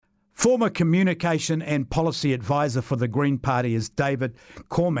Former communication and policy advisor for the Green Party is David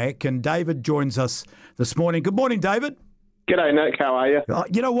Cormack, and David joins us this morning. Good morning, David. G'day, Nick. How are you?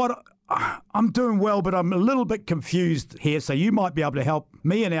 You know what? I'm doing well, but I'm a little bit confused here, so you might be able to help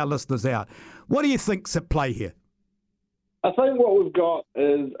me and our listeners out. What do you think's at play here? I think what we've got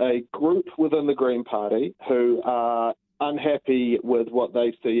is a group within the Green Party who are unhappy with what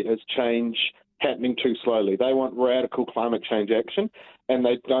they see as change happening too slowly. They want radical climate change action, and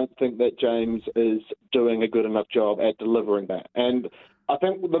they don't think that James is doing a good enough job at delivering that. And I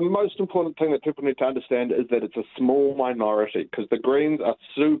think the most important thing that people need to understand is that it's a small minority, because the Greens are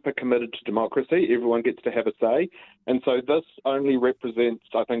super committed to democracy. Everyone gets to have a say. And so this only represents,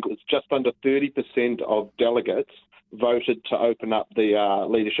 I think it's just under 30% of delegates voted to open up the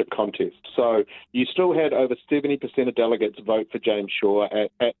leadership contest. So you still had over 70% of delegates vote for James Shaw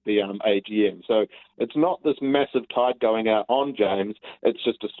at the AGM. So it's not this massive tide going out on James. It's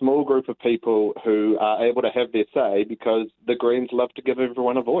just a small group of people who are able to have their say because the Greens love to give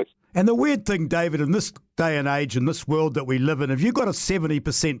everyone a voice. And the weird thing, David, in this day and age, in this world that we live in, if you've got a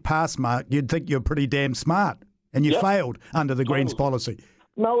 70% pass mark, you'd think you're pretty damn smart. And you failed under the Greens policy.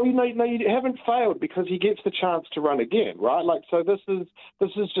 No, you haven't failed, because he gets the chance to run again, right? So this is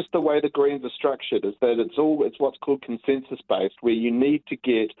just the way the Greens are structured, is that it's what's called consensus based, where you need to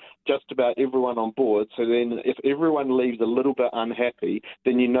get just about everyone on board. So then, if everyone leaves a little bit unhappy,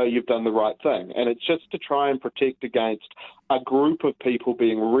 then you know you've done the right thing. And it's just to try and protect against a group of people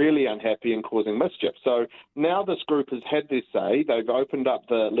being really unhappy and causing mischief. So now this group has had their say. They've opened up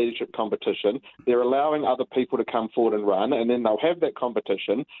the leadership competition. They're allowing other people to come forward and run, and then they'll have that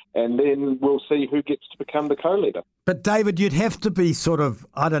competition, and then we'll see who gets to become the co-leader. But, David, you'd have to be sort of,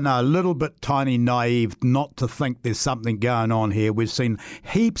 I don't know, a little bit tiny naive not to think there's something going on here. We've seen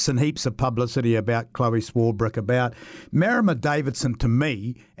heaps and heaps of publicity about Chloe Swarbrick, about Marama Davidson to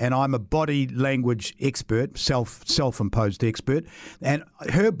me, and I'm a body language expert, self-imposed expert, and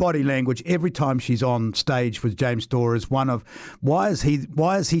her body language every time she's on stage with James Shaw is one of, why is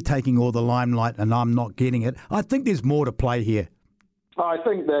he taking all the limelight and I'm not getting it? I think there's more to play here. I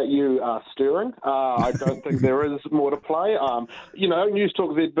think that you are stirring. I don't think there is more to play. News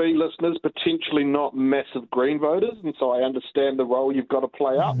Talk ZB listeners, potentially not massive Green voters, and so I understand the role you've got to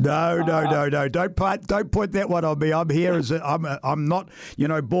play up. No. Don't point that one on me. I'm here I'm not,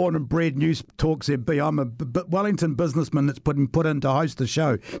 born and bred News Talk ZB. I'm a Wellington businessman that's put in to host the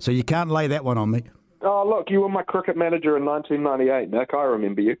show, so you can't lay that one on me. Oh, look, you were my cricket manager in 1998, Nick. I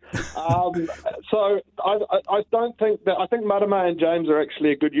remember you. So I don't think that. I think Marama and James are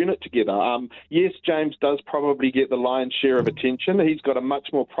actually a good unit together. Yes, James does probably get the lion's share of attention. He's got a much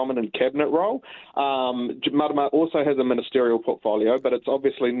more prominent cabinet role. Marama also has a ministerial portfolio, but it's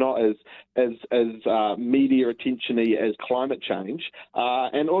obviously not as media attention-y as climate change.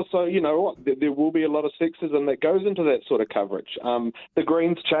 And also, you know what, there will be a lot of sexism that goes into that sort of coverage. The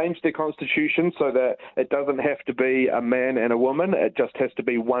Greens changed their constitution so that it doesn't have to be a man and a woman. It just has to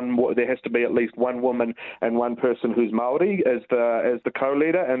be one. There has to be at least one woman and one person who's Māori as the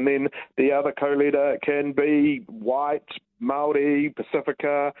co-leader, and then the other co-leader can be white, Māori,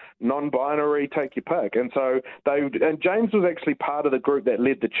 Pacifica, non-binary, take your pick. And so James was actually part of the group that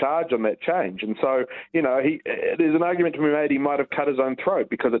led the charge on that change. And so, there's an argument to be made he might have cut his own throat,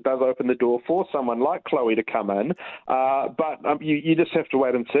 because it does open the door for someone like Chloe to come in. But you just have to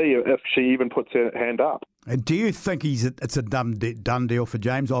wait and see if she even puts her hand up. And do you think it's a done deal for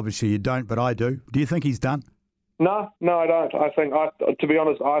James? Obviously you don't, but I do. Do you think he's done? No, I don't. To be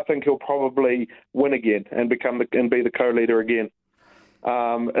honest, I think he'll probably win again and be the co-leader again.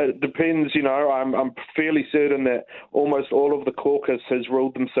 It depends, I'm fairly certain that almost all of the caucus has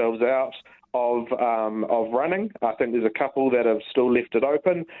ruled themselves out of running. I think there's a couple that have still left it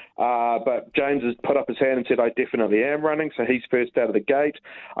open, but James has put up his hand and said, I definitely am running, so he's first out of the gate.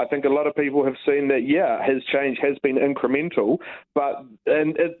 I think a lot of people have seen that, his change has been incremental,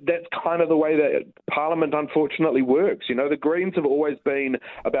 that's kind of the way that Parliament unfortunately works. The Greens have always been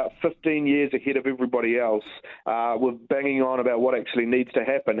about 15 years ahead of everybody else with banging on about what actually needs to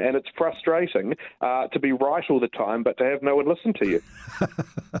happen, and it's frustrating to be right all the time, but to have no one listen to you.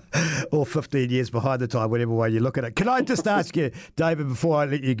 Or 15 years behind the time, whatever way you look at it. Can I just ask you, David, before I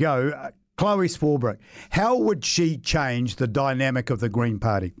let you go, Chloe Swarbrick, how would she change the dynamic of the Green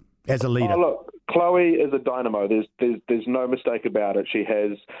Party as a leader? Oh, look, Chloe is a dynamo. There's no mistake about it. She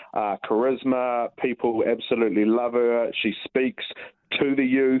has charisma. People absolutely love her. She speaks to the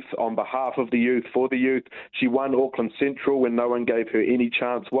youth, on behalf of the youth, for the youth. She won Auckland Central when no one gave her any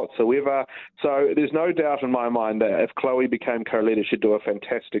chance whatsoever. So there's no doubt in my mind that if Chloe became co-leader, she'd do a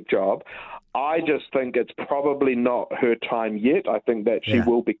fantastic job. I just think it's probably not her time yet. I think that she Yeah.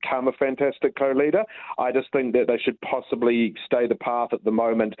 will become a fantastic co-leader. I just think that they should possibly stay the path at the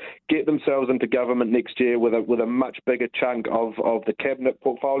moment, get themselves into government next year with a much bigger chunk of the cabinet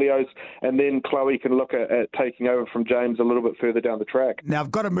portfolios, and then Chloe can look at taking over from James a little bit further down the track. Now,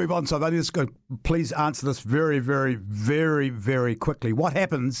 I've got to move on, so I'm just going to please answer this very, very, very, very quickly. What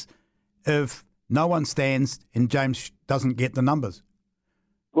happens if no one stands and James doesn't get the numbers?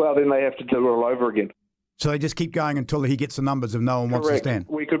 Well, then they have to do it all over again. So they just keep going until he gets the numbers if no one wants to Correct. stand.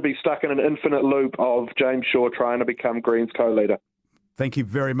 We could be stuck in an infinite loop of James Shaw trying to become Greens co-leader. Thank you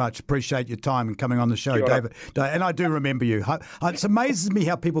very much. Appreciate your time and coming on the show, Sure. David. And I do remember you. It amazes me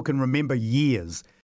how people can remember years.